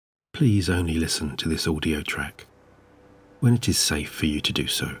Please only listen to this audio track when it is safe for you to do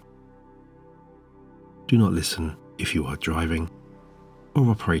so. Do not listen if you are driving or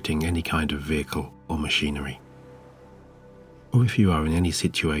operating any kind of vehicle or machinery, or if you are in any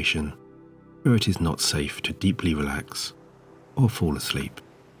situation where it is not safe to deeply relax or fall asleep.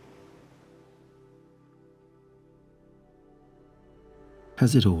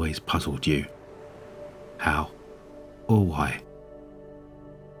 Has it always puzzled you how or why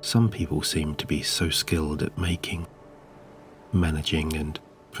some people seem to be so skilled at making, managing and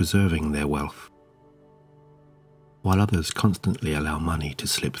preserving their wealth, while others constantly allow money to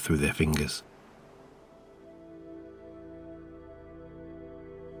slip through their fingers?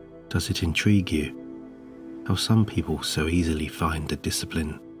 Does it intrigue you how some people so easily find the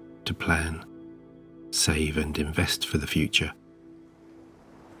discipline to plan, save and invest for the future,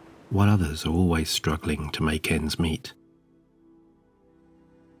 while others are always struggling to make ends meet?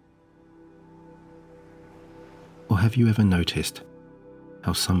 Or have you ever noticed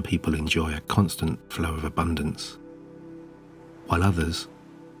how some people enjoy a constant flow of abundance, while others,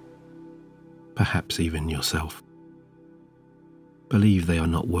 perhaps even yourself, believe they are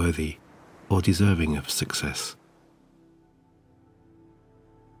not worthy or deserving of success,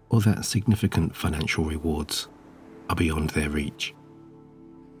 or that significant financial rewards are beyond their reach?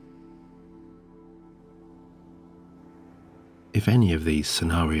 If any of these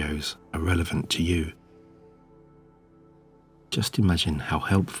scenarios are relevant to you, just imagine how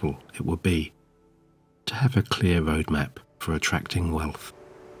helpful it would be to have a clear roadmap for attracting wealth.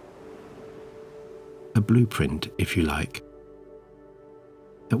 A blueprint, if you like,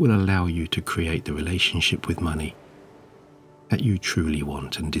 that will allow you to create the relationship with money that you truly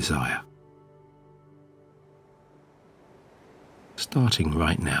want and desire. Starting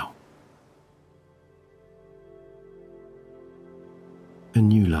right now. A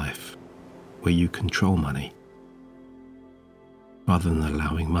new life where you control money rather than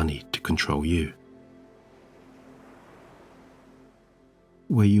allowing money to control you.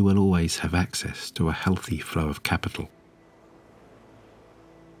 Where you will always have access to a healthy flow of capital.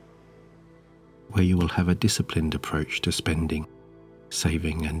 Where you will have a disciplined approach to spending,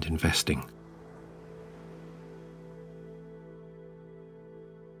 saving and investing.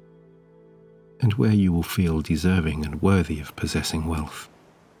 And where you will feel deserving and worthy of possessing wealth.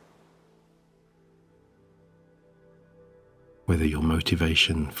 Whether your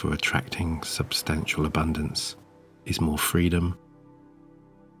motivation for attracting substantial abundance is more freedom,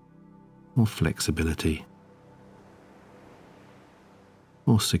 more flexibility,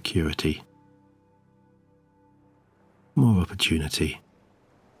 more security, more opportunity,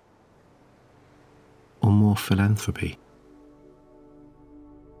 or more philanthropy.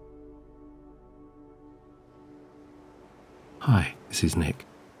 Hi, this is Nick,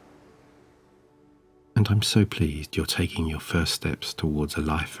 and I'm so pleased you're taking your first steps towards a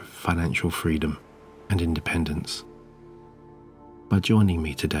life of financial freedom and independence by joining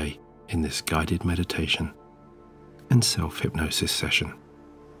me today in this guided meditation and self-hypnosis session.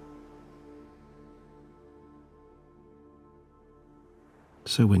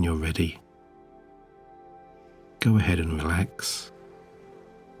 So when you're ready, go ahead and relax,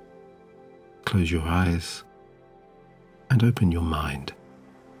 close your eyes, and open your mind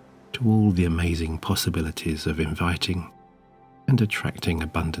to all the amazing possibilities of inviting and attracting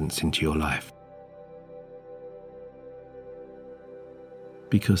abundance into your life.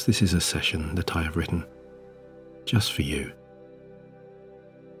 Because this is a session that I have written just for you.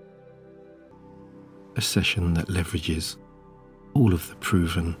 A session that leverages all of the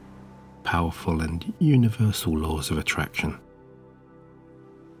proven, powerful and universal laws of attraction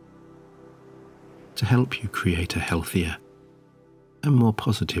to help you create a healthier and more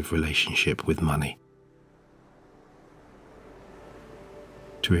positive relationship with money,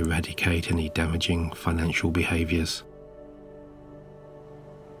 to eradicate any damaging financial behaviours,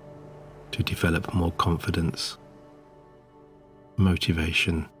 to develop more confidence,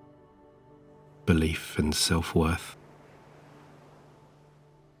 motivation, belief and self-worth,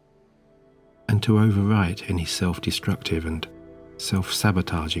 and to overwrite any self-destructive and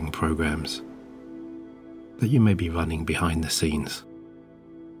self-sabotaging programs that you may be running behind the scenes,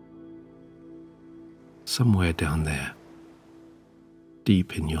 somewhere down there,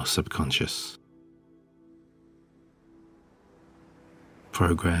 deep in your subconscious.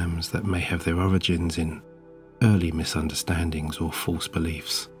 Programs that may have their origins in early misunderstandings or false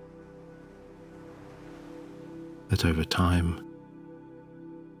beliefs that over time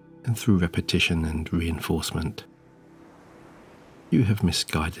and through repetition and reinforcement you have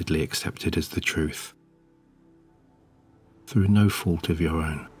misguidedly accepted as the truth through no fault of your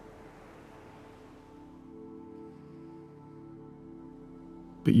own.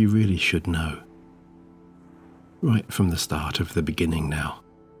 But you really should know, right from the start of the beginning now,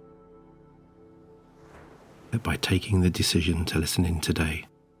 that by taking the decision to listen in today,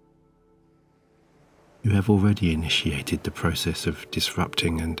 you have already initiated the process of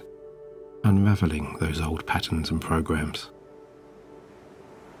disrupting and unraveling those old patterns and programs.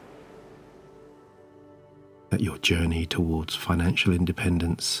 That your journey towards financial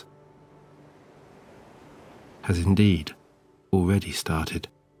independence has indeed already started.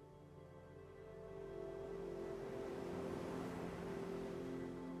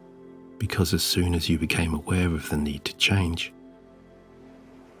 Because as soon as you became aware of the need to change,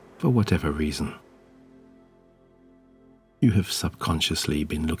 for whatever reason, you have subconsciously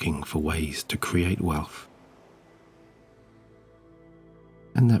been looking for ways to create wealth.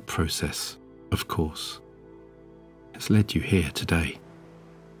 And that process, of course, has led you here today,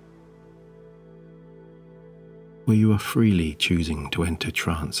 where you are freely choosing to enter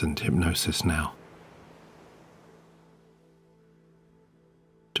trance and hypnosis now,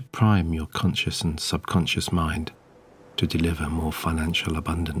 to prime your conscious and subconscious mind to deliver more financial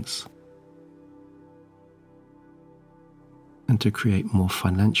abundance, and to create more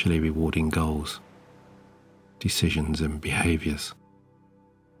financially rewarding goals, decisions and behaviours,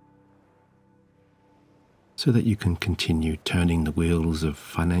 so that you can continue turning the wheels of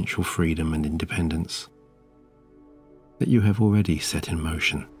financial freedom and independence that you have already set in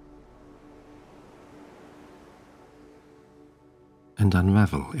motion, and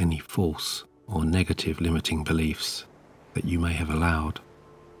unravel any false or negative limiting beliefs that you may have allowed,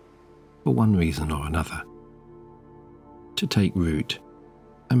 for one reason or another, to take root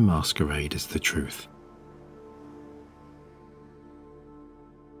and masquerade as the truth.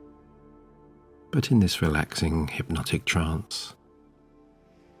 But in this relaxing hypnotic trance,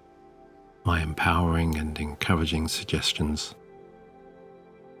 my empowering and encouraging suggestions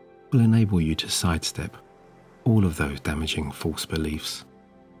will enable you to sidestep all of those damaging false beliefs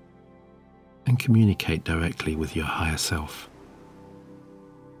and communicate directly with your higher self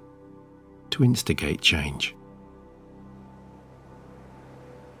to instigate change.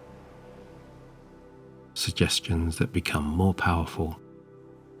 Suggestions that become more powerful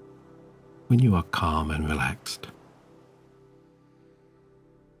when you are calm and relaxed.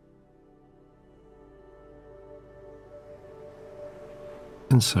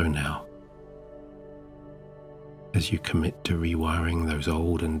 And so now, as you commit to rewiring those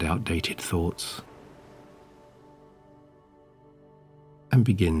old and outdated thoughts and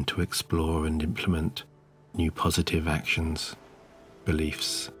begin to explore and implement new positive actions,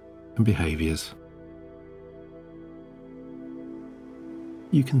 beliefs, and behaviours,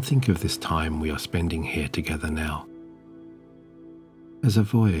 you can think of this time we are spending here together now as a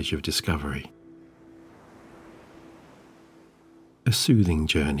voyage of discovery, a soothing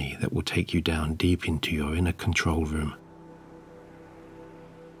journey that will take you down deep into your inner control room.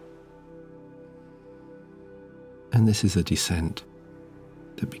 And this is a descent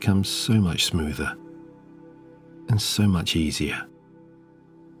that becomes so much smoother and so much easier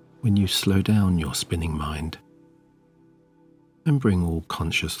when you slow down your spinning mind and bring all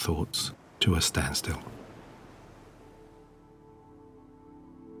conscious thoughts to a standstill.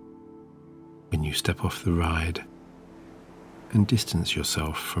 When you step off the ride and distance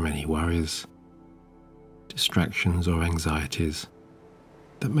yourself from any worries, distractions or anxieties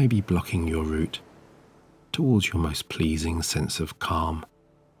that may be blocking your route towards your most pleasing sense of calm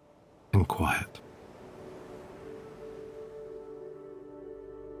and quiet.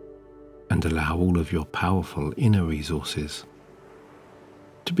 And allow all of your powerful inner resources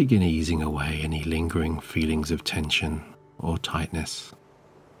to begin easing away any lingering feelings of tension or tightness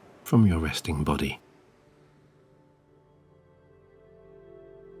from your resting body.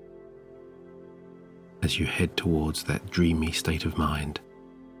 As you head towards that dreamy state of mind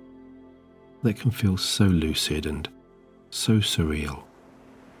that can feel so lucid and so surreal,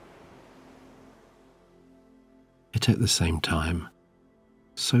 yet at the same time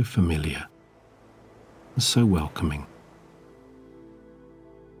so familiar and so welcoming.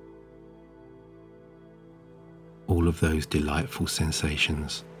 All of those delightful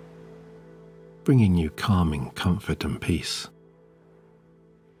sensations bringing you calming comfort and peace.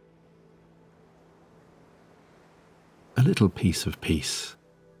 A little piece of peace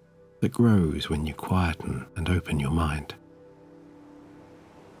that grows when you quieten and open your mind.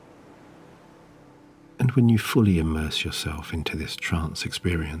 And when you fully immerse yourself into this trance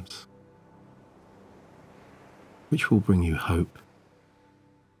experience, which will bring you hope,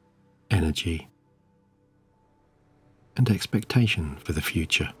 energy, and expectation for the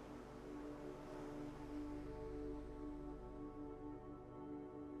future.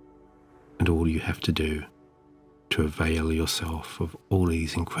 And all you have to do to avail yourself of all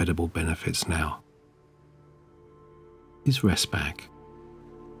these incredible benefits now is rest back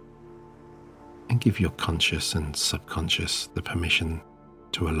and give your conscious and subconscious the permission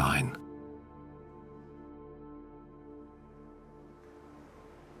to align.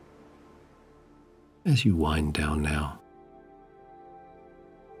 As you wind down now,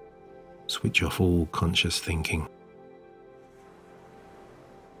 switch off all conscious thinking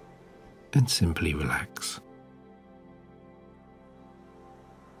and simply relax.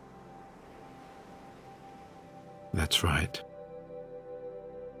 That's right.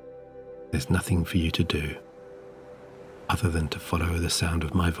 There's nothing for you to do other than to follow the sound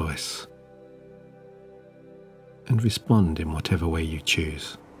of my voice and respond in whatever way you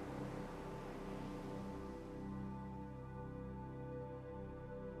choose.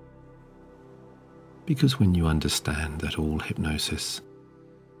 Because when you understand that all hypnosis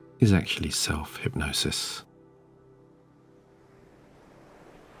is actually self-hypnosis,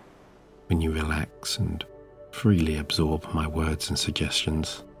 when you relax and freely absorb my words and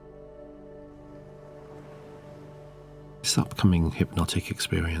suggestions, this upcoming hypnotic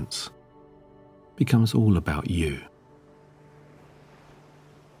experience becomes all about you,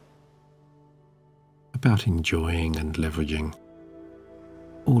 about enjoying and leveraging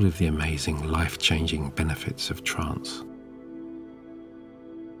all of the amazing life-changing benefits of trance,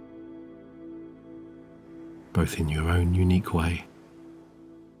 both in your own unique way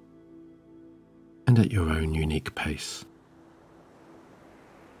and at your own unique pace.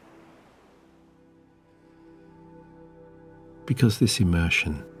 Because this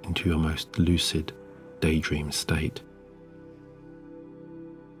immersion into your most lucid daydream state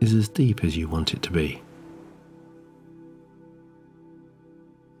is as deep as you want it to be.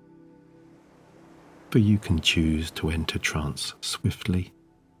 For you can choose to enter trance swiftly,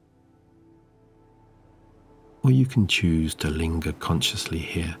 or you can choose to linger consciously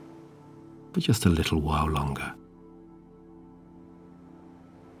here for just a little while longer.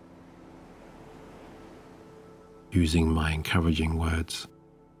 Using my encouraging words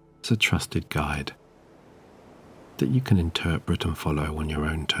as a trusted guide that you can interpret and follow on your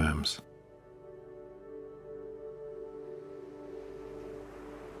own terms.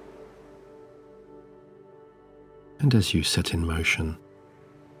 And as you set in motion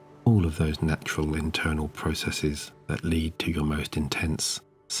all of those natural internal processes that lead to your most intense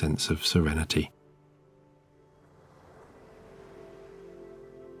sense of serenity,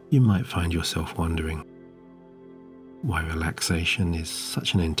 you might find yourself wondering why relaxation is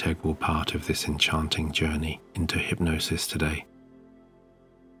such an integral part of this enchanting journey into hypnosis today.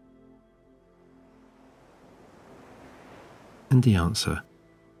 And the answer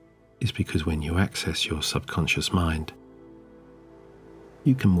is because when you access your subconscious mind,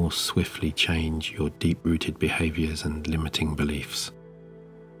 you can more swiftly change your deep-rooted behaviours and limiting beliefs,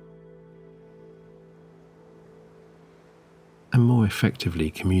 and more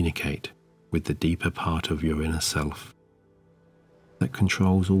effectively communicate with the deeper part of your inner self that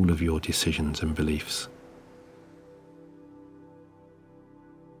controls all of your decisions and beliefs.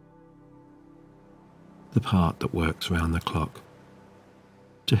 The part that works round the clock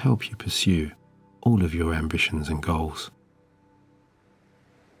to help you pursue all of your ambitions and goals.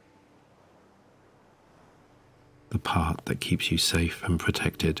 The part that keeps you safe and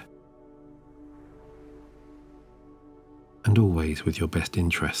protected, and always with your best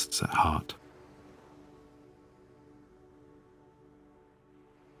interests at heart.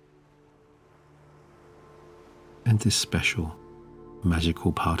 And this special,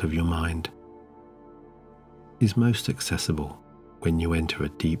 magical part of your mind is most accessible when you enter a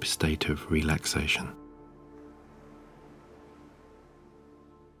deep state of relaxation.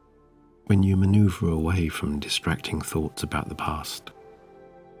 When you maneuver away from distracting thoughts about the past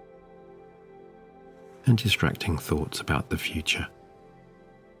and distracting thoughts about the future.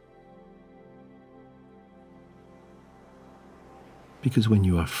 Because when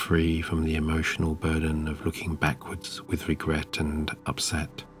you are free from the emotional burden of looking backwards with regret and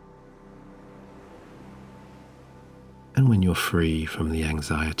upset, and when you're free from the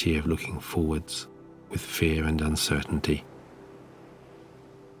anxiety of looking forwards with fear and uncertainty,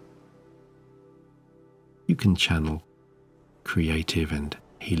 you can channel creative and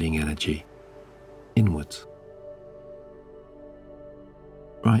healing energy inwards,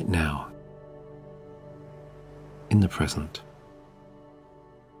 right now, in the present.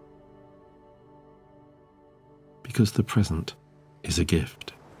 Because the present is a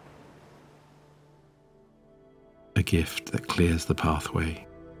gift that clears the pathway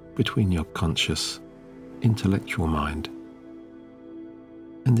between your conscious, intellectual mind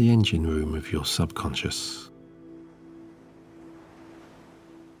and the engine room of your subconscious.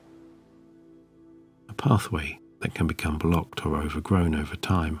 A pathway that can become blocked or overgrown over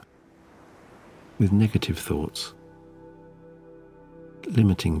time with negative thoughts,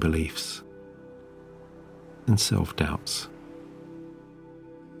 limiting beliefs, and self-doubts.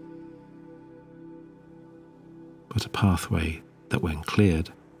 But a pathway that, when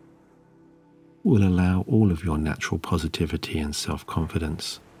cleared, will allow all of your natural positivity and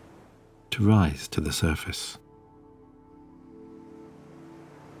self-confidence to rise to the surface.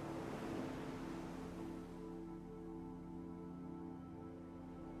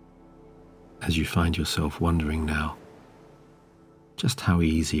 As you find yourself wondering now just how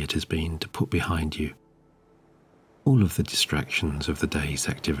easy it has been to put behind you all of the distractions of the day's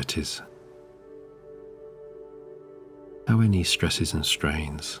activities, how any stresses and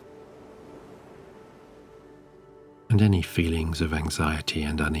strains and any feelings of anxiety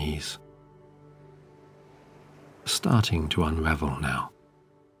and unease are starting to unravel now.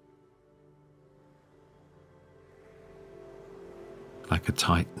 Like a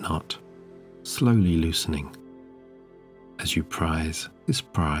tight knot, slowly loosening as you prise this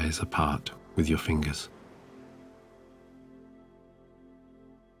prize apart with your fingers.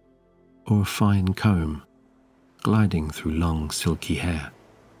 Or a fine comb gliding through long silky hair,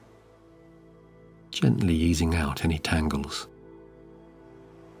 gently easing out any tangles.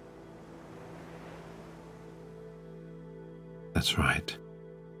 That's right.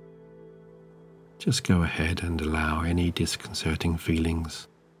 Just go ahead and allow any disconcerting feelings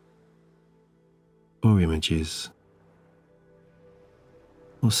or images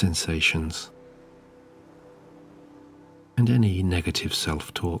or sensations and any negative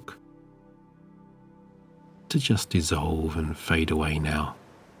self-talk to just dissolve and fade away now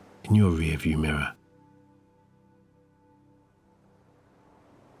in your rearview mirror,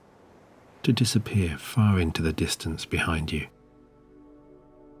 to disappear far into the distance behind you.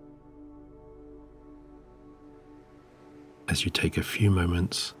 As you take a few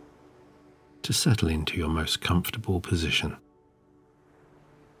moments to settle into your most comfortable position.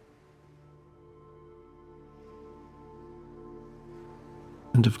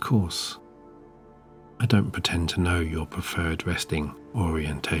 And of course, I don't pretend to know your preferred resting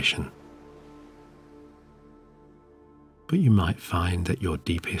orientation, but you might find that your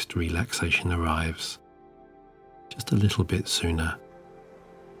deepest relaxation arrives just a little bit sooner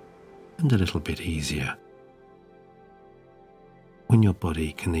and a little bit easier when your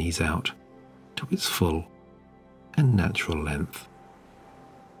body can ease out to its full and natural length.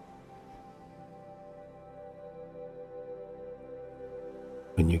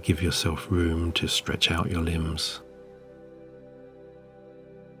 When you give yourself room to stretch out your limbs,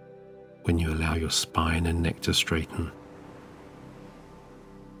 when you allow your spine and neck to straighten,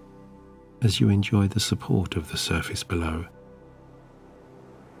 as you enjoy the support of the surface below,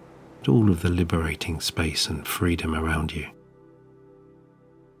 and all of the liberating space and freedom around you.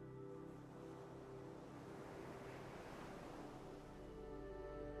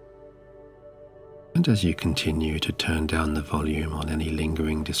 And as you continue to turn down the volume on any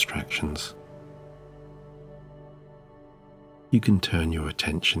lingering distractions, you can turn your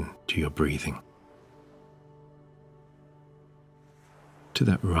attention to your breathing, to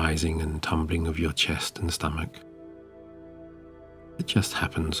that rising and tumbling of your chest and stomach. It just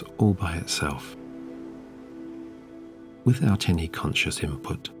happens all by itself, without any conscious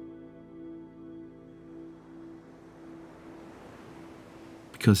input.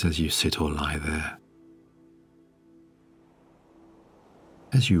 Because as you sit or lie there,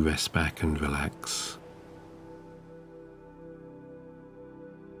 as you rest back and relax,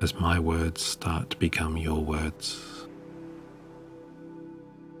 as my words start to become your words,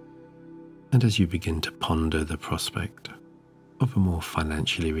 and as you begin to ponder the prospect of a more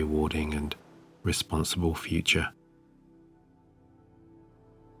financially rewarding and responsible future,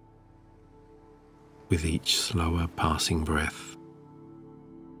 with each slower passing breath,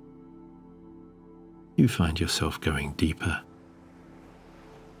 you find yourself going deeper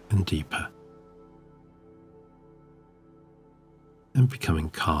and deeper, and becoming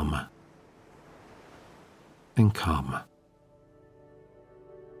calmer and calmer.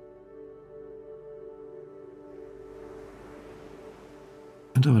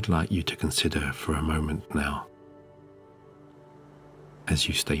 And I would like you to consider for a moment now, as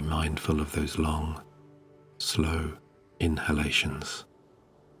you stay mindful of those long, slow inhalations,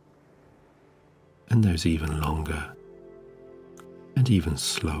 and those even longer and even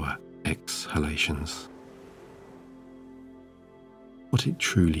slower exhalations, what it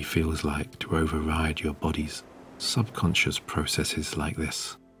truly feels like to override your body's subconscious processes like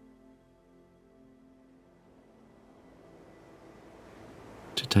this.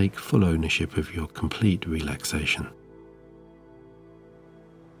 To take full ownership of your complete relaxation.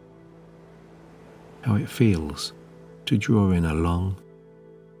 How it feels to draw in a long,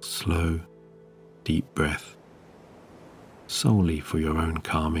 slow, deep breath, solely for your own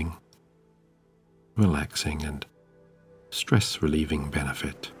calming, relaxing and stress-relieving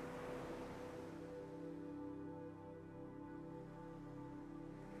benefit.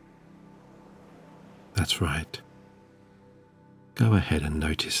 That's right. Go ahead and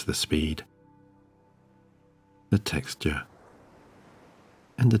notice the speed, the texture,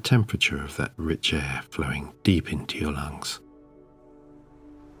 and the temperature of that rich air flowing deep into your lungs.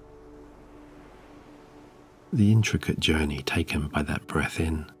 The intricate journey taken by that breath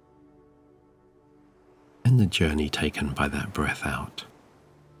in, and the journey taken by that breath out.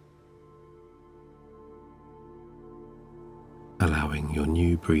 Allowing your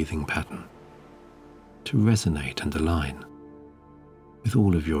new breathing pattern to resonate and align with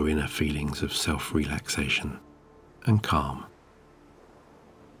all of your inner feelings of self-relaxation and calm,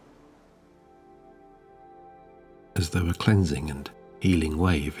 as though a cleansing and healing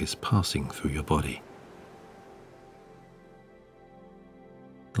wave is passing through your body.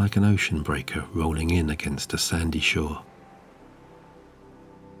 Like an ocean breaker rolling in against a sandy shore,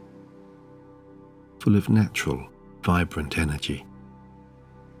 full of natural, vibrant energy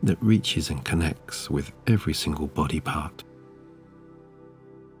that reaches and connects with every single body part.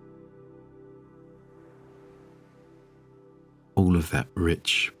 All of that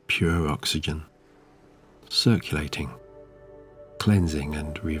rich, pure oxygen circulating, cleansing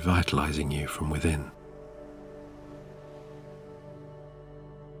and revitalizing you from within.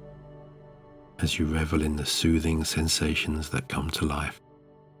 As you revel in the soothing sensations that come to life,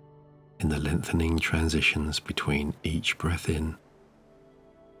 in the lengthening transitions between each breath in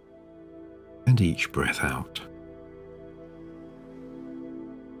and each breath out.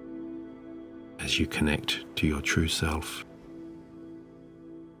 As you connect to your true self,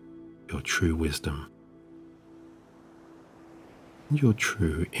 your true wisdom, and your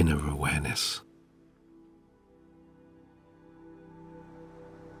true inner awareness.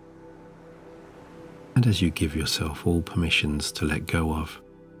 And as you give yourself all permissions to let go of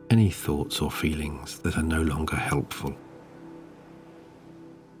any thoughts or feelings that are no longer helpful,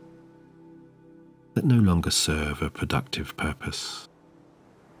 that no longer serve a productive purpose,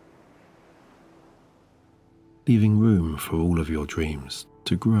 leaving room for all of your dreams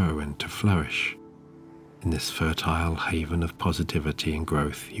to grow and to flourish in this fertile haven of positivity and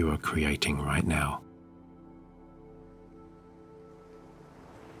growth you are creating right now.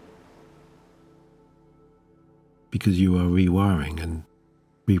 Because you are rewiring and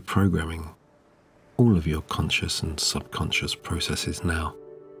reprogramming all of your conscious and subconscious processes now.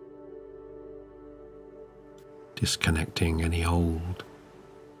 Disconnecting any old,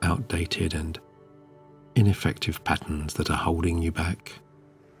 outdated and ineffective patterns that are holding you back,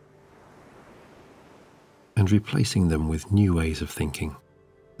 and replacing them with new ways of thinking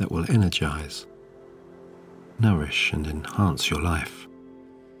that will energize, nourish and enhance your life.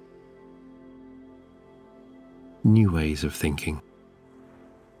 New ways of thinking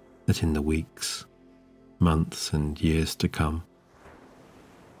that in the weeks, months and years to come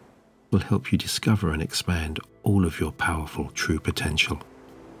will help you discover and expand all of your powerful true potential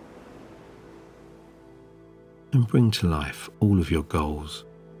and bring to life all of your goals,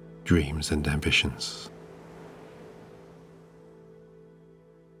 dreams and ambitions.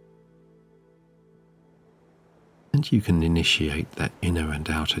 And you can initiate that inner and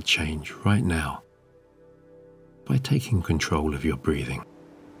outer change right now by taking control of your breathing,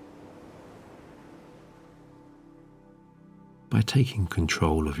 by taking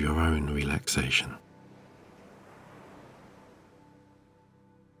control of your own relaxation,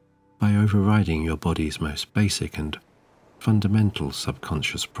 by overriding your body's most basic and fundamental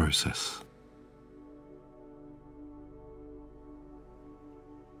subconscious process.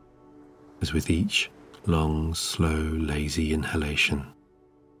 As with each long, slow, lazy inhalation,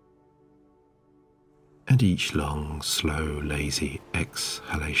 and each long, slow, lazy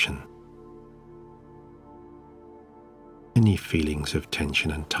exhalation, any feelings of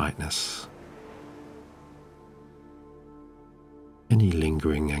tension and tightness, any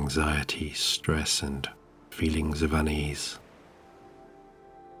lingering anxiety, stress, and feelings of unease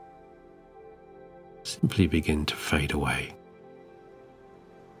simply begin to fade away.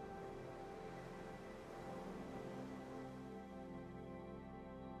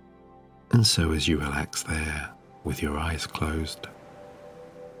 And so as you relax there with your eyes closed,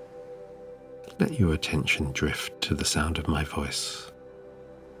 let your attention drift to the sound of my voice,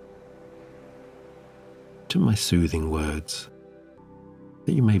 to my soothing words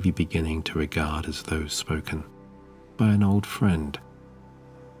that you may be beginning to regard as those spoken by an old friend,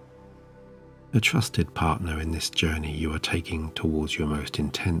 a trusted partner in this journey you are taking towards your most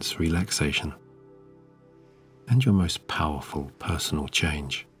intense relaxation and your most powerful personal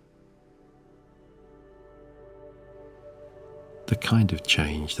change. The kind of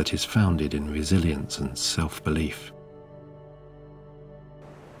change that is founded in resilience and self-belief,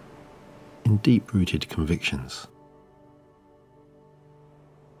 in deep-rooted convictions,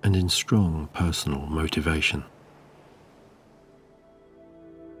 and in strong personal motivation.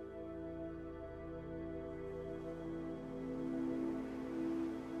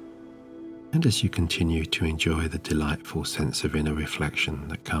 And as you continue to enjoy the delightful sense of inner reflection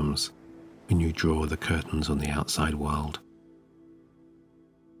that comes when you draw the curtains on the outside world,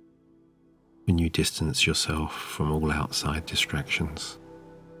 when you distance yourself from all outside distractions,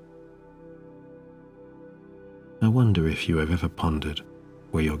 I wonder if you have ever pondered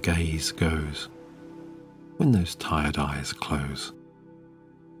where your gaze goes when those tired eyes close.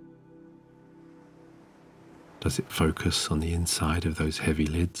 Does it focus on the inside of those heavy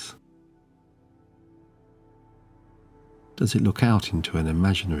lids? Does it look out into an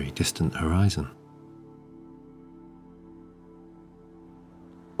imaginary distant horizon?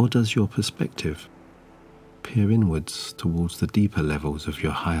 Or does your perspective peer inwards towards the deeper levels of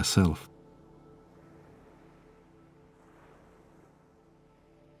your higher self?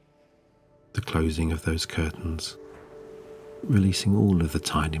 The closing of those curtains, releasing all of the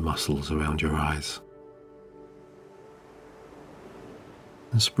tiny muscles around your eyes,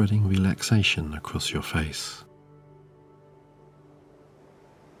 and spreading relaxation across your face.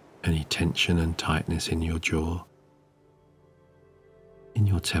 Any tension and tightness in your jaw, in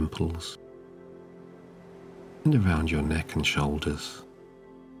your temples, and around your neck and shoulders,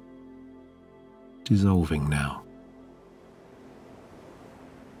 dissolving now.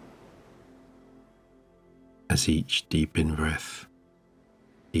 As each deep in-breath,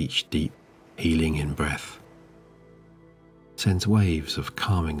 each deep healing in-breath, sends waves of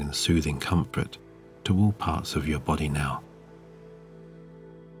calming and soothing comfort to all parts of your body now.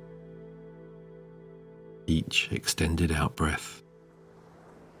 Each extended out-breath,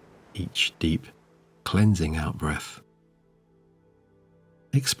 each deep cleansing out-breath,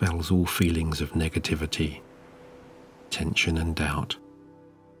 expels all feelings of negativity, tension and doubt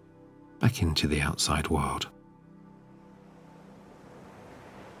back into the outside world.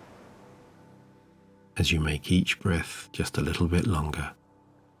 As you make each breath just a little bit longer,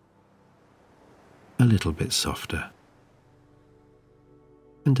 a little bit softer,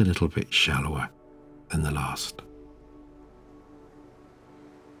 and a little bit shallower than the last.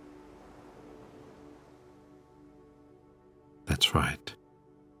 That's right.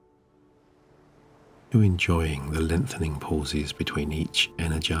 You're enjoying the lengthening pauses between each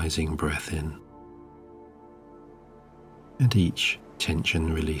energizing breath in and each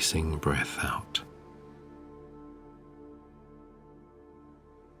tension-releasing breath out.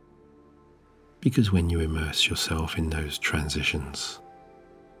 Because when you immerse yourself in those transitions,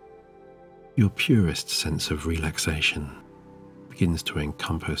 your purest sense of relaxation begins to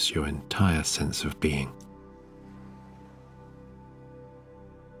encompass your entire sense of being.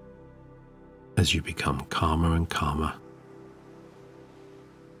 As you become calmer and calmer,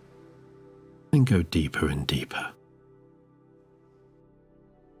 and go deeper and deeper,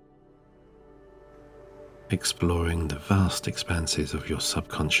 exploring the vast expanses of your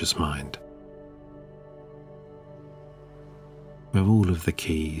subconscious mind, where all of the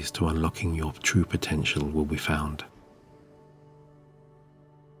keys to unlocking your true potential will be found,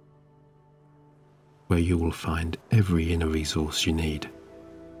 where you will find every inner resource you need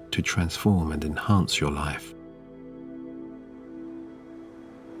to transform and enhance your life.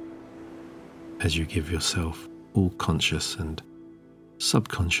 As you give yourself all conscious and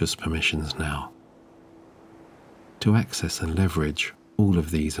subconscious permissions now to access and leverage all of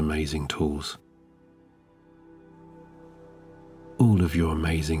these amazing tools, all of your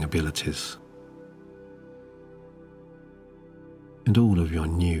amazing abilities, and all of your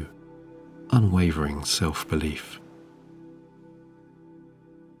new, unwavering self-belief.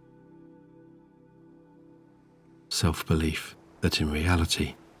 Self-belief that in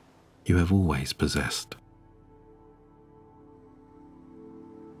reality you have always possessed.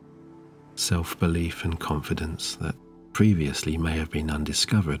 Self-belief and confidence that previously may have been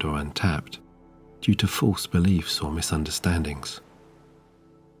undiscovered or untapped due to false beliefs or misunderstandings.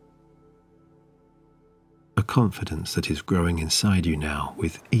 A a confidence that is growing inside you now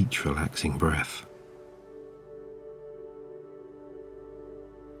with each relaxing breath.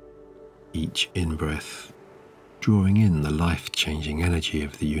 Each in-breath drawing in the life-changing energy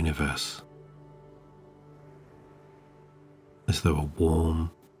of the universe, as though a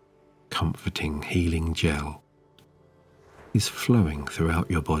warm, comforting, healing gel is flowing throughout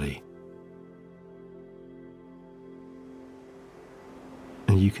your body.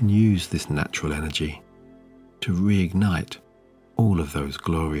 And you can use this natural energy to reignite all of those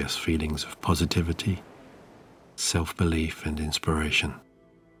glorious feelings of positivity, self-belief and inspiration,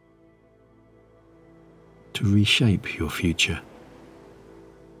 to reshape your future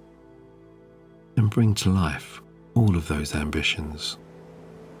and bring to life all of those ambitions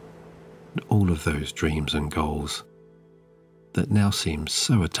and all of those dreams and goals that now seem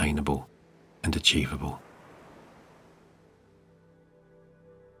so attainable and achievable.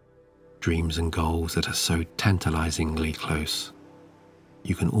 Dreams and goals that are so tantalizingly close,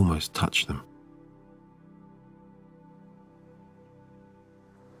 you can almost touch them.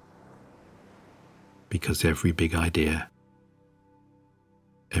 Because every big idea,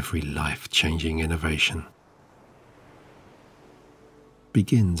 every life-changing innovation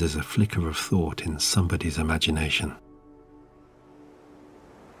begins as a flicker of thought in somebody's imagination.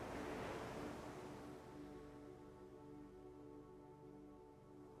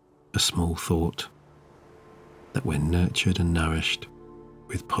 A small thought that, when nurtured and nourished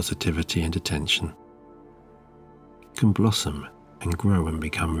with positivity and attention, can blossom and grow and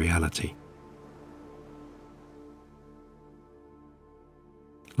become reality.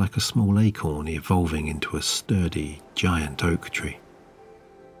 Like a small acorn evolving into a sturdy, giant oak tree.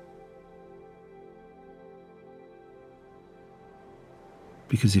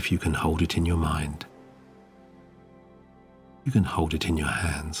 Because if you can hold it in your mind, you can hold it in your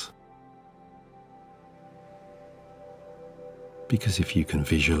hands. Because if you can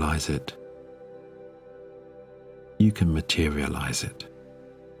visualize it, you can materialize it.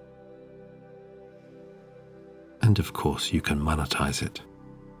 And of course, you can monetize it.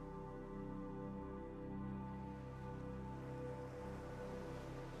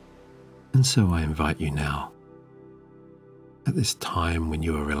 And so I invite you now, at this time when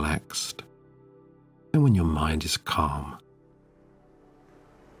you are relaxed and when your mind is calm,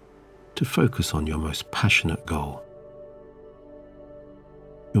 to focus on your most passionate goal,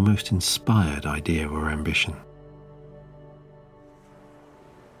 your most inspired idea or ambition.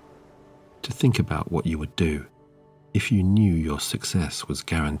 To think about what you would do if you knew your success was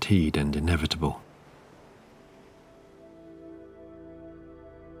guaranteed and inevitable.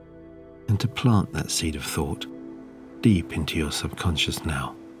 And to plant that seed of thought deep into your subconscious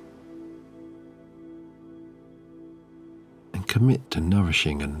now. And commit to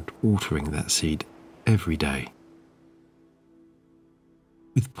nourishing and watering that seed every day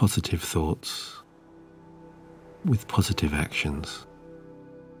with positive thoughts, with positive actions,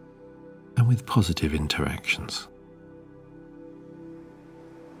 and with positive interactions.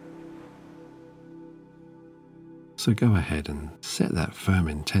 So go ahead and set that firm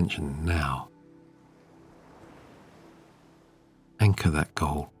intention now. Anchor that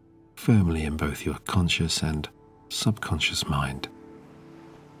goal firmly in both your conscious and subconscious mind.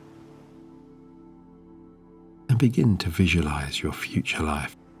 And begin to visualize your future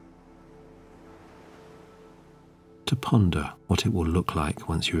life. To ponder what it will look like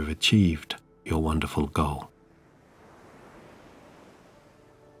once you have achieved your wonderful goal.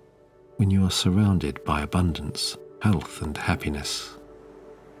 When you are surrounded by abundance, health and happiness.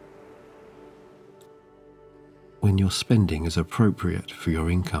 When your spending is appropriate for your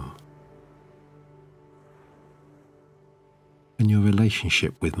income. When your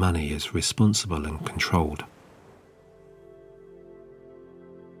relationship with money is responsible and controlled.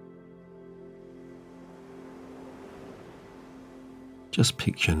 Just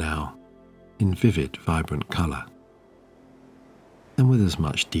picture now, in vivid, vibrant colour, and with as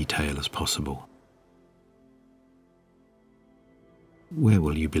much detail as possible. Where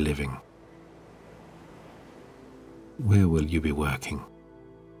will you be living? Where will you be working?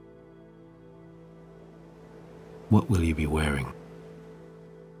 What will you be wearing?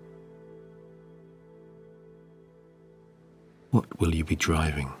 What will you be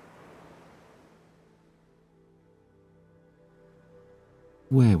driving?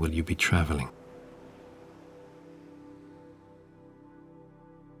 Where will you be travelling?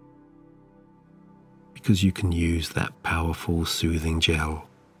 Because you can use that powerful, soothing gel,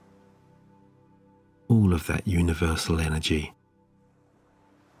 all of that universal energy,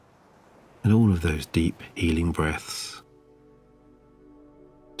 and all of those deep, healing breaths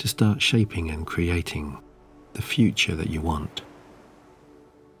to start shaping and creating the future that you want.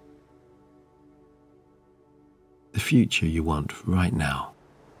 The future you want right now.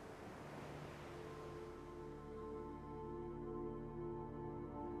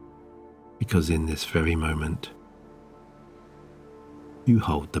 Because in this very moment, you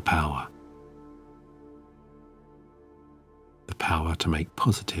hold the power. The power to make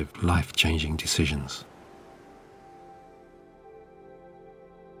positive, life-changing decisions.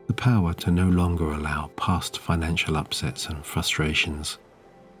 The power to no longer allow past financial upsets and frustrations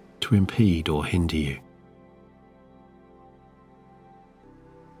to impede or hinder you.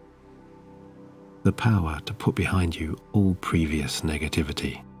 The power to put behind you all previous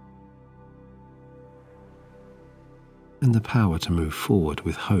negativity. And the power to move forward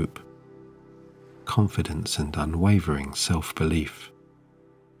with hope, confidence and unwavering self-belief.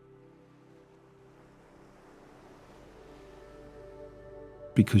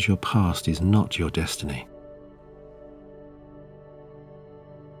 Because your past is not your destiny.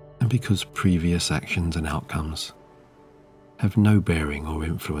 And because previous actions and outcomes have no bearing or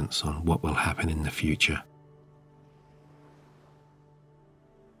influence on what will happen in the future.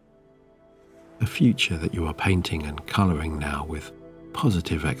 A future that you are painting and colouring now with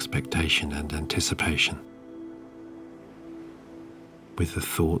positive expectation and anticipation. With the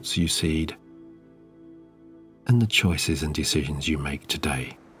thoughts you seed and the choices and decisions you make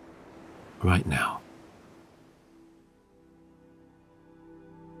today, right now.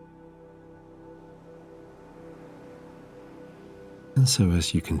 And so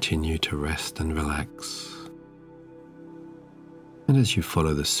as you continue to rest and relax, and as you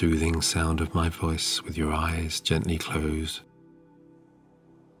follow the soothing sound of my voice with your eyes gently closed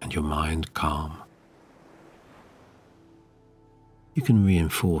and your mind calm, you can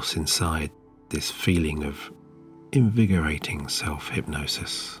reinforce inside this feeling of invigorating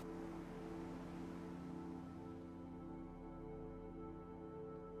self-hypnosis.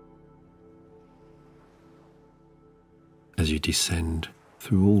 As you descend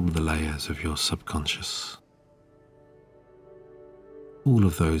through all the layers of your subconscious, all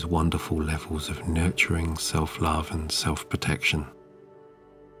of those wonderful levels of nurturing self-love and self-protection.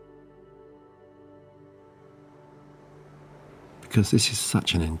 Because this is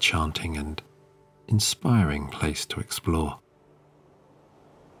such an enchanting and inspiring place to explore.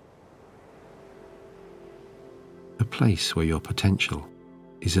 A place where your potential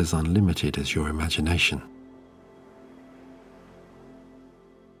is as unlimited as your imagination.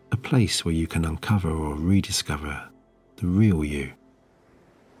 A place where you can uncover or rediscover the real you.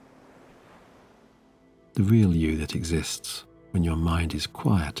 The real you that exists when your mind is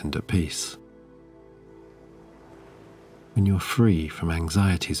quiet and at peace. When you're free from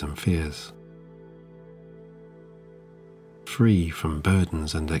anxieties and fears. Free from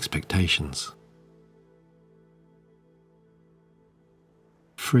burdens and expectations.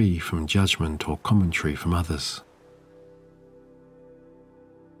 Free from judgment or commentary from others.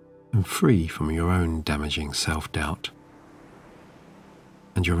 And free from your own damaging self-doubt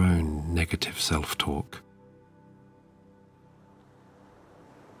and your own negative self-talk.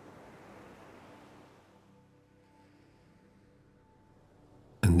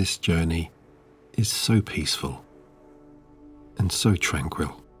 And this journey is so peaceful and so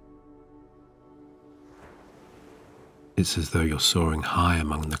tranquil. It's as though you're soaring high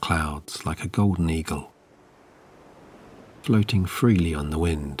among the clouds like a golden eagle, floating freely on the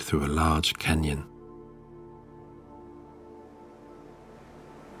wind through a large canyon.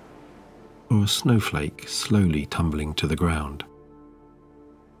 Or a snowflake slowly tumbling to the ground,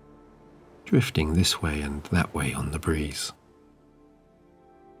 drifting this way and that way on the breeze.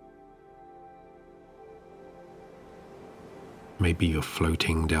 Maybe you're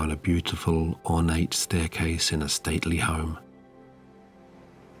floating down a beautiful, ornate staircase in a stately home,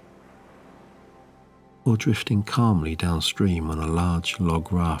 or drifting calmly downstream on a large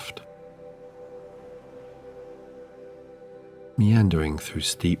log raft, meandering through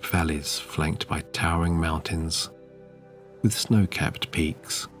steep valleys flanked by towering mountains with snow-capped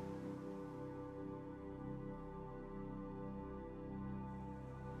peaks.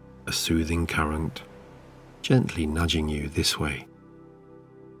 A soothing current gently nudging you this way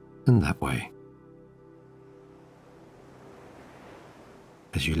and that way.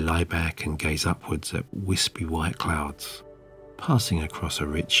 As you lie back and gaze upwards at wispy white clouds passing across a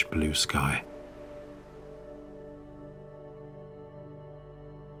rich blue sky.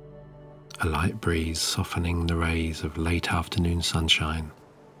 A light breeze softening the rays of late afternoon sunshine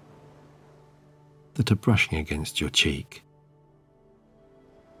that are brushing against your cheek.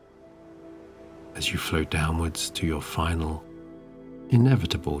 As you float downwards to your final,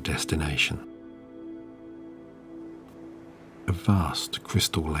 inevitable destination. a vast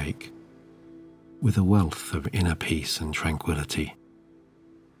crystal lake with a wealth of inner peace and tranquility.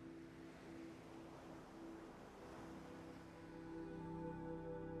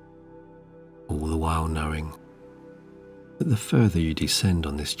 All the while knowing that the further you descend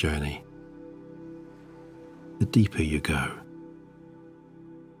on this journey, the deeper you go.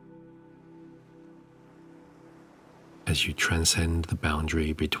 As you transcend the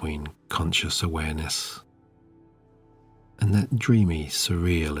boundary between conscious awareness and that dreamy,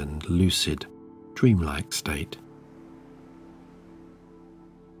 surreal and lucid, dreamlike state,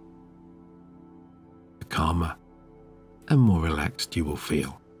 the calmer and more relaxed you will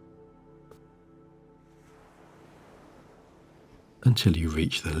feel, until you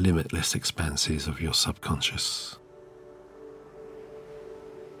reach the limitless expanses of your subconscious.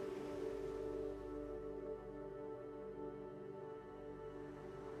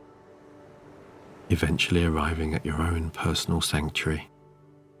 Eventually arriving at your own personal sanctuary,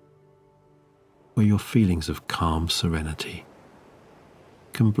 where your feelings of calm serenity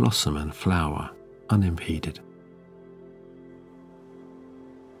can blossom and flower unimpeded,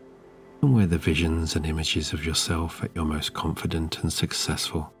 and where the visions and images of yourself at your most confident and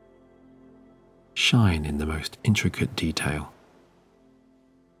successful shine in the most intricate detail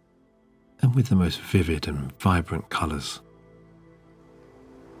and with the most vivid and vibrant colours.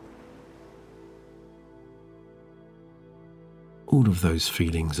 All of those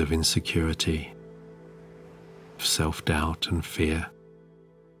feelings of insecurity, of self-doubt and fear,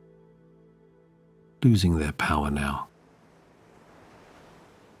 losing their power now,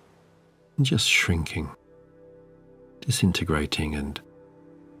 and just shrinking, disintegrating and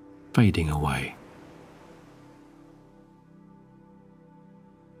fading away.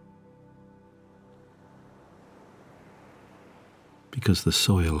 Because the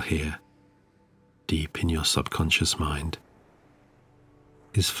soil here, deep in your subconscious mind,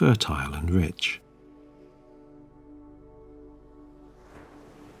 is fertile and rich.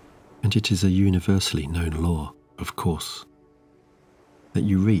 And it is a universally known law, of course, that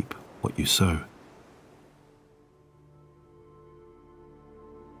you reap what you sow.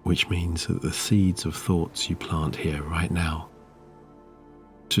 Which means that the seeds of thoughts you plant here right now,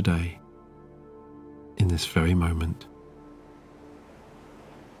 today, in this very moment,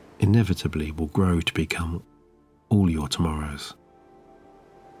 inevitably will grow to become all your tomorrows.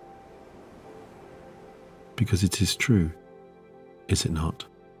 Because it is true, is it not,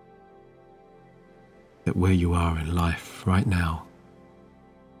 that where you are in life right now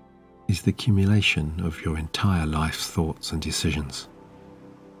is the accumulation of your entire life's thoughts and decisions.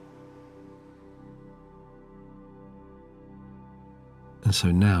 And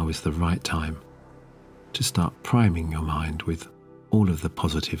so now is the right time to start priming your mind with all of the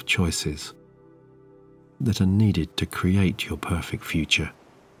positive choices that are needed to create your perfect future.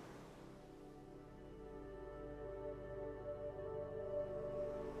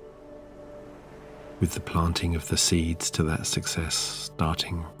 With the planting of the seeds to that success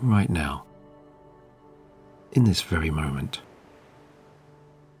starting right now, in this very moment.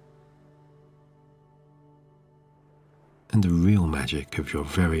 And the real magic of your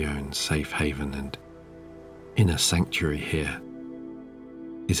very own safe haven and inner sanctuary here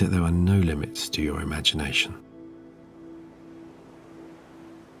is that there are no limits to your imagination.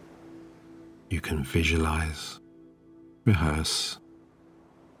 You can visualize, rehearse,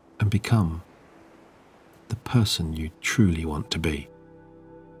 and become the person you truly want to be,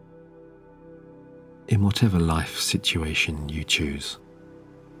 in whatever life situation you choose.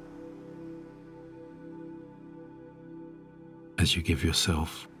 As you give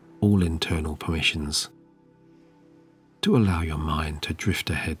yourself all internal permissions to allow your mind to drift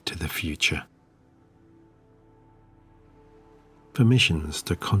ahead to the future. Permissions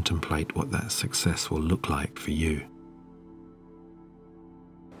to contemplate what that success will look like for you.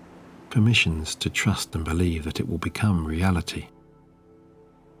 Permissions to trust and believe that it will become reality.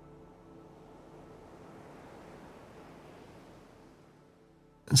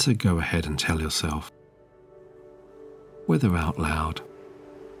 And so go ahead and tell yourself, whether out loud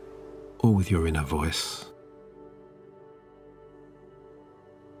or with your inner voice,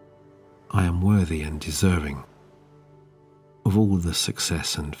 I am worthy and deserving of all the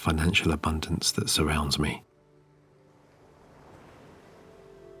success and financial abundance that surrounds me.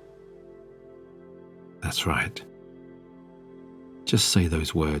 That's right. Just say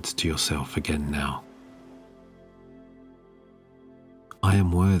those words to yourself again now. I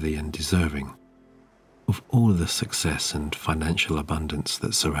am worthy and deserving of all the success and financial abundance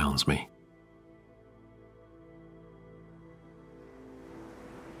that surrounds me.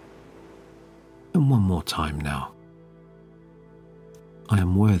 And one more time now. I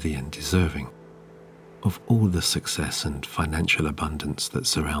am worthy and deserving of all the success and financial abundance that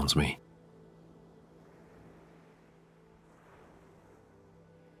surrounds me.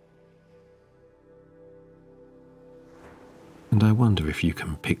 And I wonder if you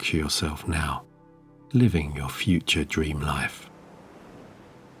can picture yourself now living your future dream life.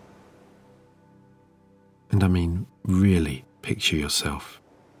 And I mean really picture yourself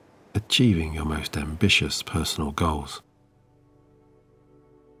achieving your most ambitious personal goals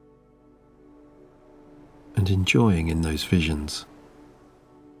and enjoying in those visions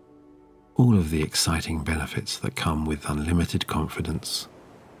all of the exciting benefits that come with unlimited confidence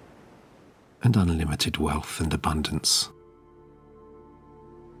and unlimited wealth and abundance.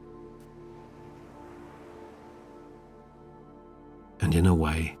 And in a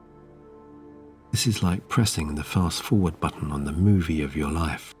way, this is like pressing the fast-forward button on the movie of your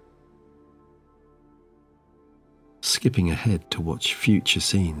life, skipping ahead to watch future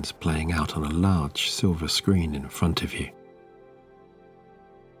scenes playing out on a large silver screen in front of you.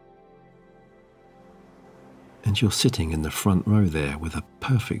 And you're sitting in the front row there with a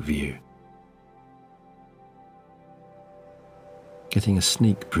perfect view, getting a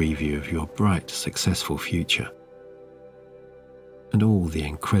sneak preview of your bright, successful future and all the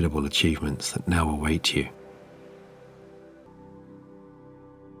incredible achievements that now await you.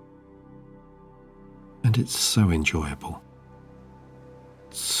 And it's so enjoyable,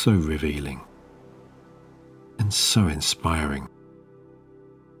 so revealing, and so inspiring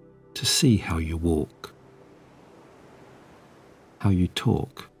to see how you walk, how you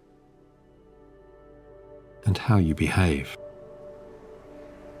talk, and how you behave.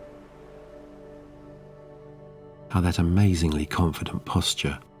 How that amazingly confident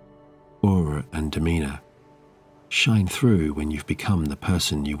posture, aura, and demeanour shine through when you've become the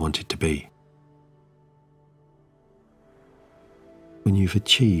person you wanted to be. When you've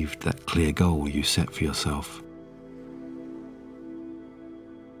achieved that clear goal you set for yourself.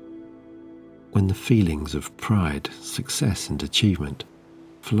 When the feelings of pride, success, and achievement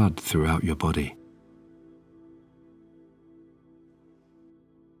flood throughout your body.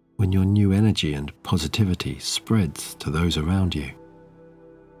 When your new energy and positivity spreads to those around you.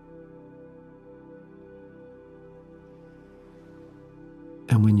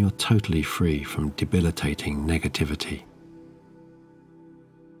 And when you're totally free from debilitating negativity.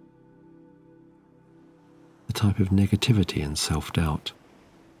 The type of negativity and self-doubt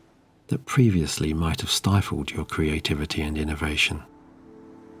that previously might have stifled your creativity and innovation.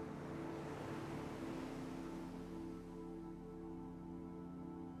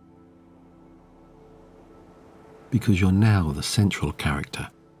 Because you're now the central character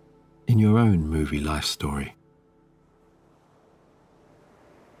in your own movie life story.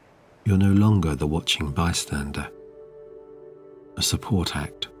 You're no longer the watching bystander, a support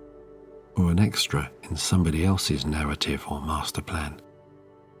act, or an extra in somebody else's narrative or master plan.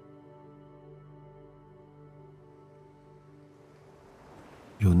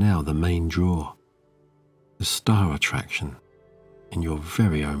 You're now the main draw, the star attraction in your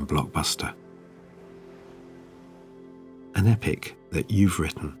very own blockbuster. An epic that you've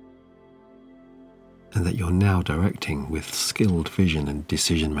written and that you're now directing with skilled vision and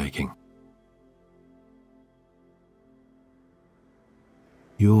decision-making.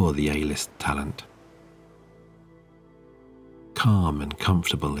 You're the A-list talent, calm and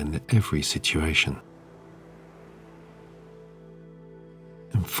comfortable in every situation,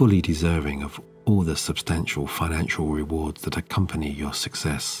 and fully deserving of all the substantial financial rewards that accompany your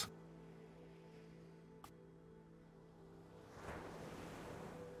success.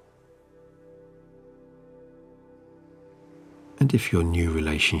 And if your new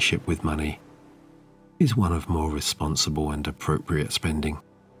relationship with money is one of more responsible and appropriate spending,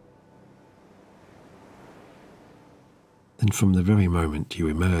 then from the very moment you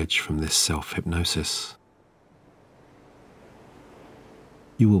emerge from this self-hypnosis,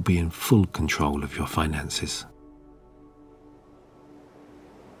 you will be in full control of your finances,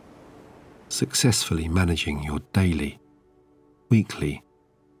 successfully managing your daily, weekly,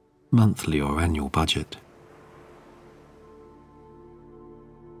 monthly or annual budget,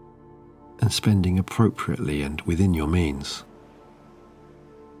 and spending appropriately and within your means,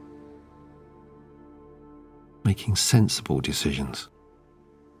 making sensible decisions.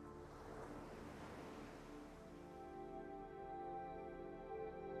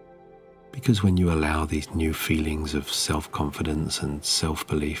 Because when you allow these new feelings of self-confidence and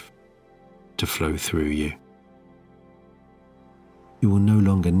self-belief to flow through you, you will no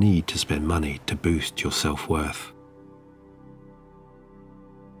longer need to spend money to boost your self-worth.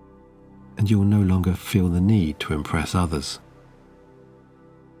 And you will no longer feel the need to impress others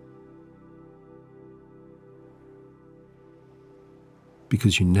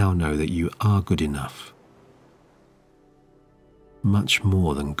because you now know that you are good enough, much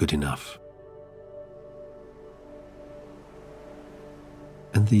more than good enough.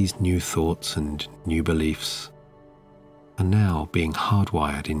 And these new thoughts and new beliefs are now being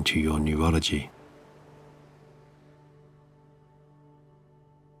hardwired into your neurology.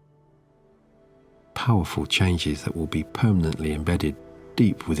 Powerful changes that will be permanently embedded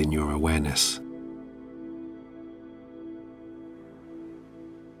deep within your awareness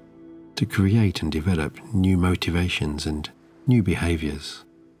to create and develop new motivations and new behaviours.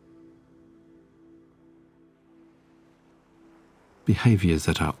 Behaviours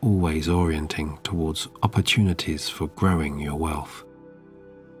that are always orienting towards opportunities for growing your wealth.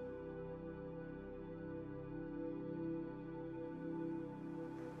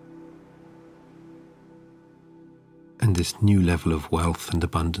 And this new level of wealth and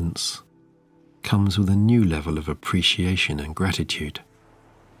abundance comes with a new level of appreciation and gratitude.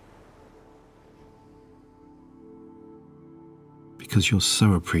 Because you're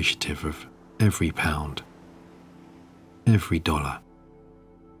so appreciative of every pound, every dollar,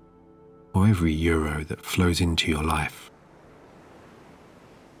 or every euro that flows into your life.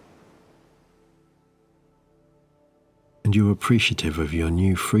 And you're appreciative of your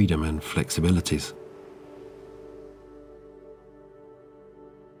new freedom and flexibilities,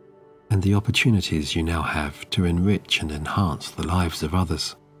 and the opportunities you now have to enrich and enhance the lives of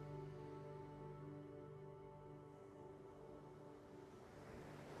others.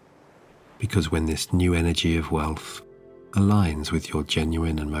 Because when this new energy of wealth aligns with your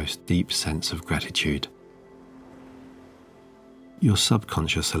genuine and most deep sense of gratitude, your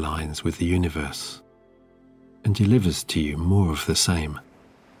subconscious aligns with the universe and delivers to you more of the same.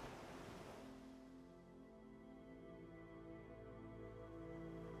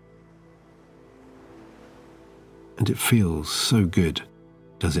 And it feels so good,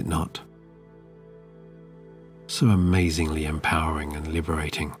 does it not? So amazingly empowering and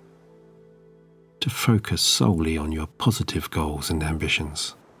liberating to focus solely on your positive goals and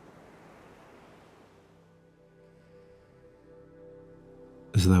ambitions.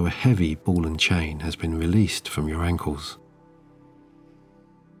 As though a heavy ball and chain has been released from your ankles,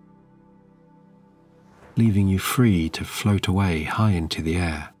 leaving you free to float away high into the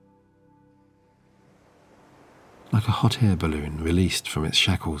air, like a hot air balloon released from its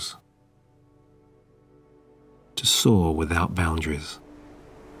shackles, to soar without boundaries.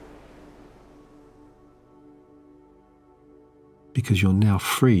 Because you're now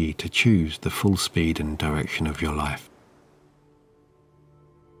free to choose the full speed and direction of your life,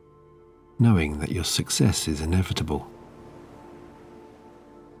 knowing that your success is inevitable.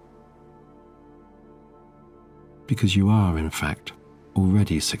 Because you are, in fact,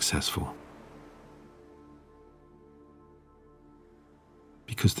 already successful.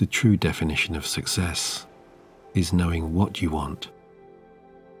 Because the true definition of success is knowing what you want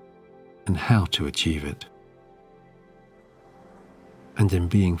and how to achieve it, and in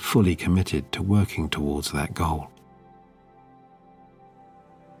being fully committed to working towards that goal.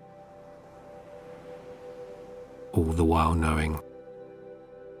 All the while knowing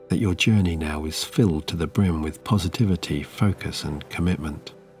that your journey now is filled to the brim with positivity, focus, and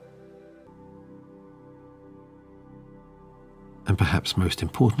commitment. And perhaps most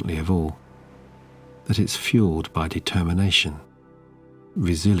importantly of all, that it's fueled by determination,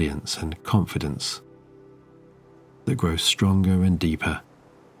 resilience, and confidence that grows stronger and deeper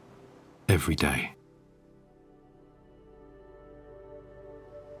every day.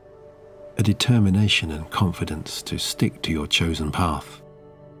 A determination and confidence to stick to your chosen path,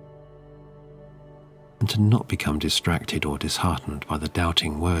 and to not become distracted or disheartened by the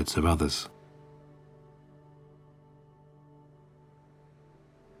doubting words of others.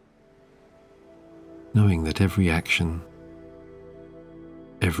 Knowing that every action,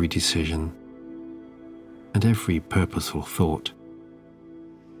 every decision, and every purposeful thought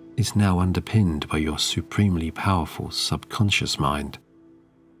is now underpinned by your supremely powerful subconscious mind.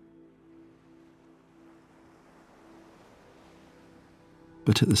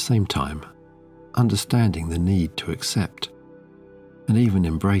 But at the same time, understanding the need to accept and even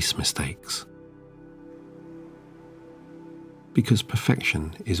embrace mistakes. Because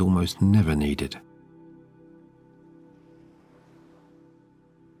perfection is almost never needed.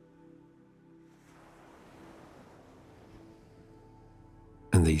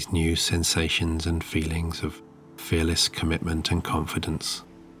 And these new sensations and feelings of fearless commitment and confidence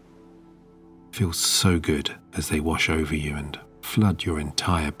feel so good as they wash over you and flood your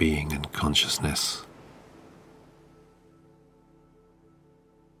entire being and consciousness.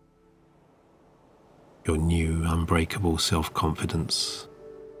 your new unbreakable self-confidence,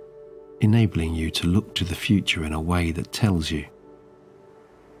 enabling you to look to the future in a way that tells you,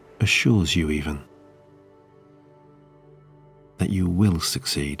 assures you even, that you will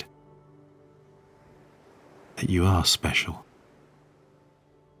succeed, that you are special,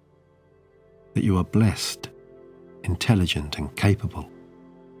 that you are blessed, intelligent and capable.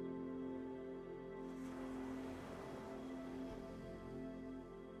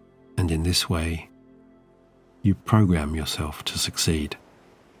 And in this way, you program yourself to succeed.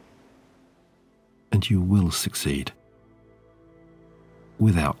 And you will succeed,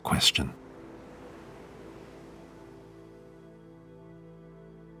 without question.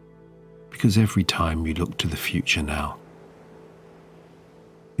 Because every time you look to the future now,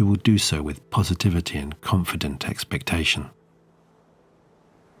 you will do so with positivity and confident expectation,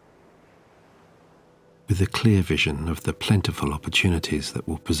 with a clear vision of the plentiful opportunities that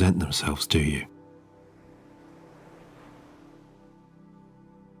will present themselves to you.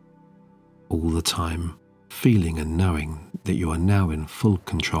 All the time, feeling and knowing that you are now in full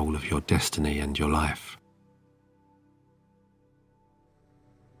control of your destiny and your life.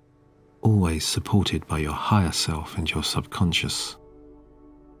 Always supported by your higher self and your subconscious,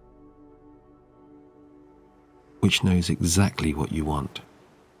 which knows exactly what you want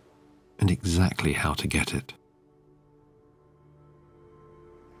and exactly how to get it.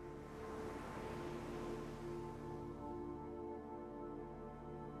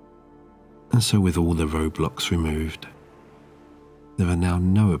 And so with all the roadblocks removed, there are now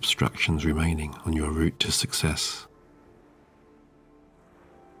no obstructions remaining on your route to success.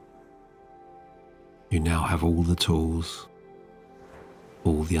 You now have all the tools,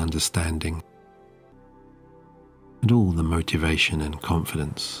 all the understanding, and all the motivation and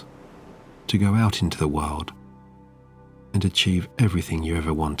confidence to go out into the world and achieve everything you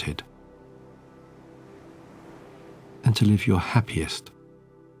ever wanted, and to live your happiest,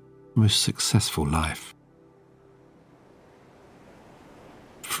 most successful life,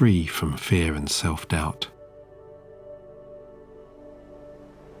 free from fear and self-doubt.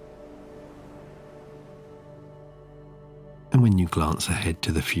 And when you glance ahead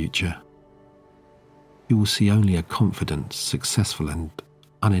to the future, you will see only a confident, successful and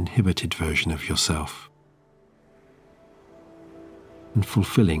uninhibited version of yourself, and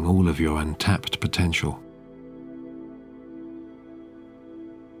fulfilling all of your untapped potential,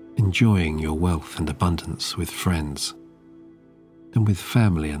 enjoying your wealth and abundance with friends and with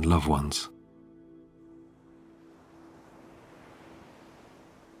family and loved ones.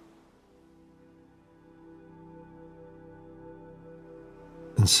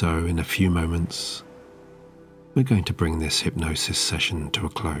 And so, in a few moments, we're going to bring this hypnosis session to a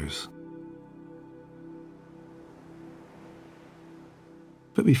close.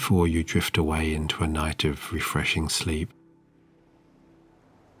 But before you drift away into a night of refreshing sleep,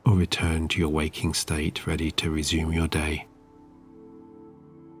 or return to your waking state ready to resume your day,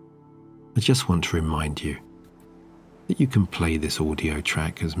 I just want to remind you that you can play this audio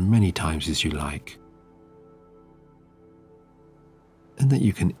track as many times as you like, and that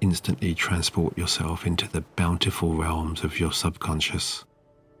you can instantly transport yourself into the bountiful realms of your subconscious,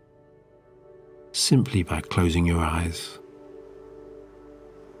 simply by closing your eyes,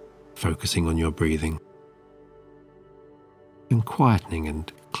 focusing on your breathing, and quietening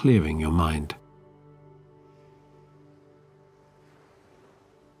and clearing your mind.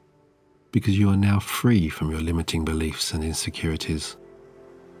 Because you are now free from your limiting beliefs and insecurities,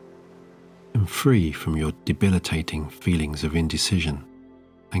 and free from your debilitating feelings of indecision,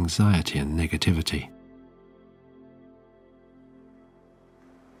 anxiety and negativity.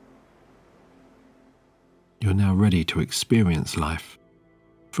 You're now ready to experience life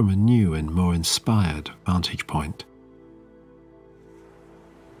from a new and more inspired vantage point.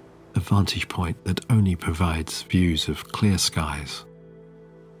 A vantage point that only provides views of clear skies,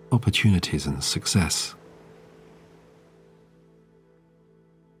 opportunities and success.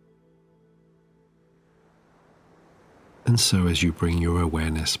 And so as you bring your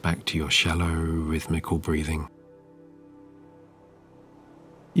awareness back to your shallow, rhythmical breathing,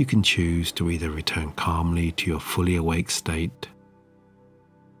 you can choose to either return calmly to your fully awake state,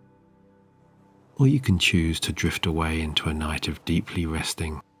 or you can choose to drift away into a night of deeply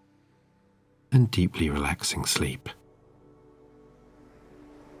resting and deeply relaxing sleep.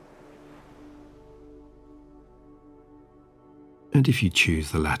 And if you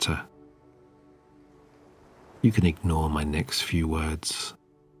choose the latter, you can ignore my next few words,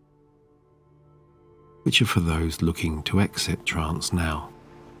 which are for those looking to exit trance now.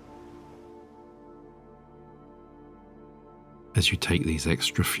 As you take these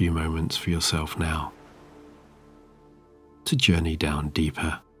extra few moments for yourself now, to journey down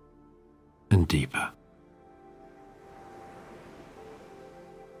deeper and deeper.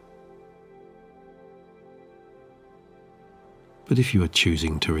 But if you are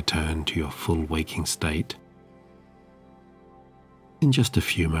choosing to return to your full waking state, in just a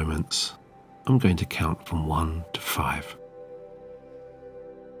few moments, I'm going to count from 1 to 5.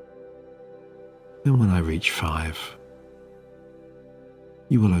 And when I reach 5,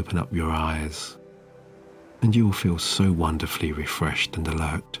 you will open up your eyes and you will feel so wonderfully refreshed and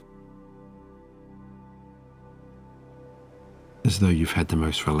alert, as though you've had the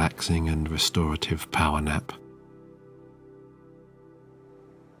most relaxing and restorative power nap.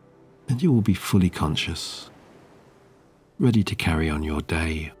 And you will be fully conscious, ready to carry on your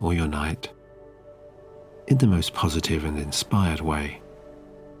day or your night in the most positive and inspired way.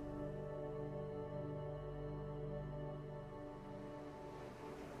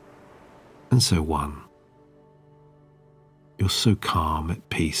 And so 1, you're so calm, at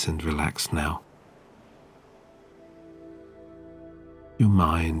peace and relaxed now. Your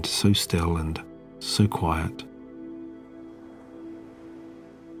mind so still and so quiet.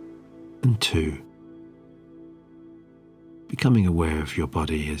 And 2, becoming aware of your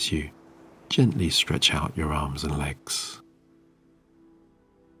body as you gently stretch out your arms and legs.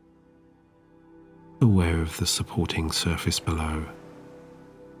 Aware of the supporting surface below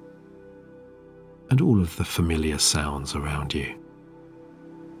and all of the familiar sounds around you.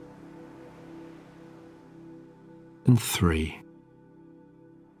 And 3,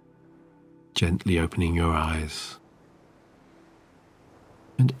 gently opening your eyes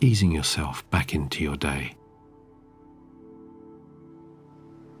and easing yourself back into your day.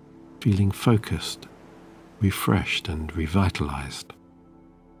 Feeling focused, refreshed and revitalized.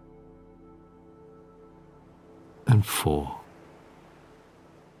 And 4,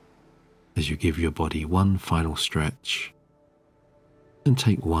 as you give your body one final stretch and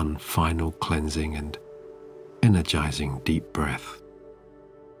take one final cleansing and energizing deep breath.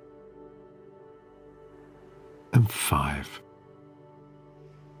 And 5,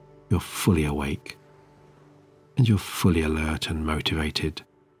 you're fully awake and you're fully alert and motivated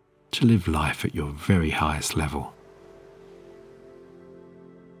to live life at your very highest level.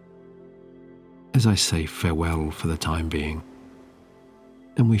 As I say farewell for the time being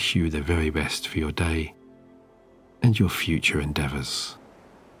and wish you the very best for your day and your future endeavours.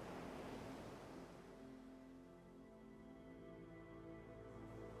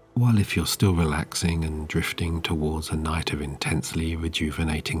 While if you're still relaxing and drifting towards a night of intensely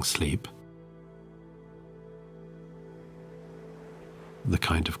rejuvenating sleep, the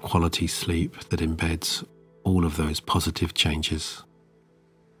kind of quality sleep that embeds all of those positive changes,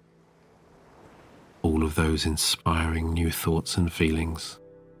 all of those inspiring new thoughts and feelings,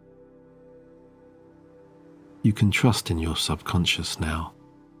 you can trust in your subconscious now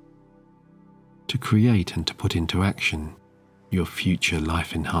to create and to put into action your future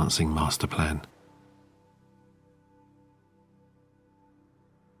life-enhancing master plan.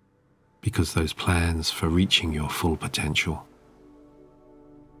 Because those plans for reaching your full potential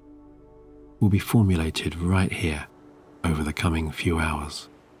will be formulated right here over the coming few hours,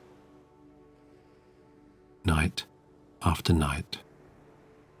 night after night.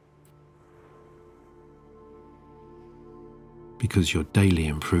 Because your daily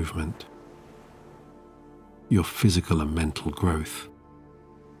improvement, your physical and mental growth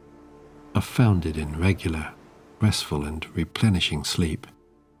are founded in regular, restful and replenishing sleep.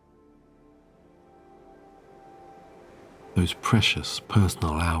 Those precious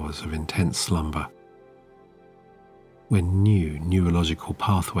personal hours of intense slumber, when new neurological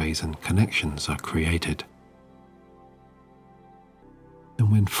pathways and connections are created,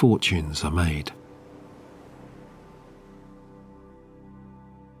 and when fortunes are made.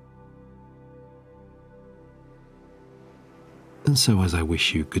 And so as I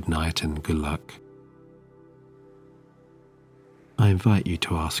wish you good night and good luck, I invite you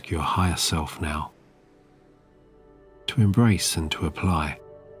to ask your higher self now to embrace and to apply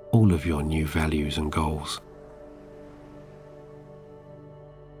all of your new values and goals,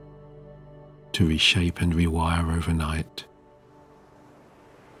 to reshape and rewire overnight,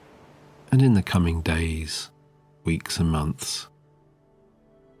 and in the coming days, weeks and months,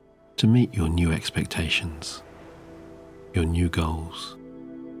 to meet your new expectations, your new goals,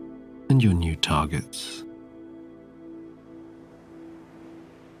 and your new targets.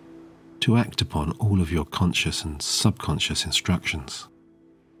 To act upon all of your conscious and subconscious instructions,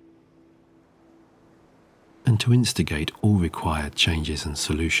 and to instigate all required changes and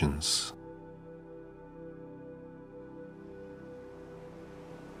solutions.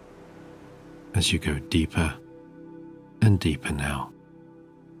 As you go deeper and deeper now.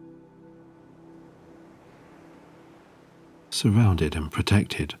 Surrounded and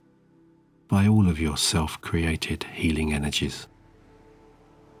protected by all of your self-created healing energies.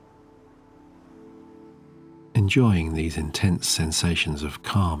 Enjoying these intense sensations of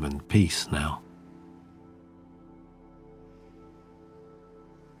calm and peace now.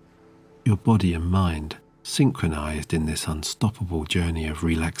 Your body and mind synchronized in this unstoppable journey of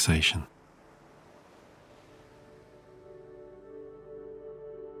relaxation.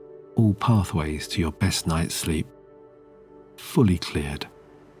 All pathways to your best night's sleep fully cleared.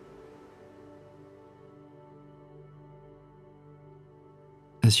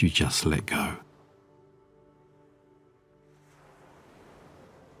 As you just let go.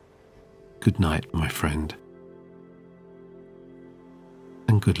 Good night, my friend,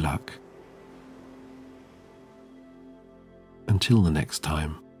 and good luck. Until the next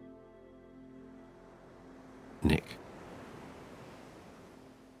time, Nick.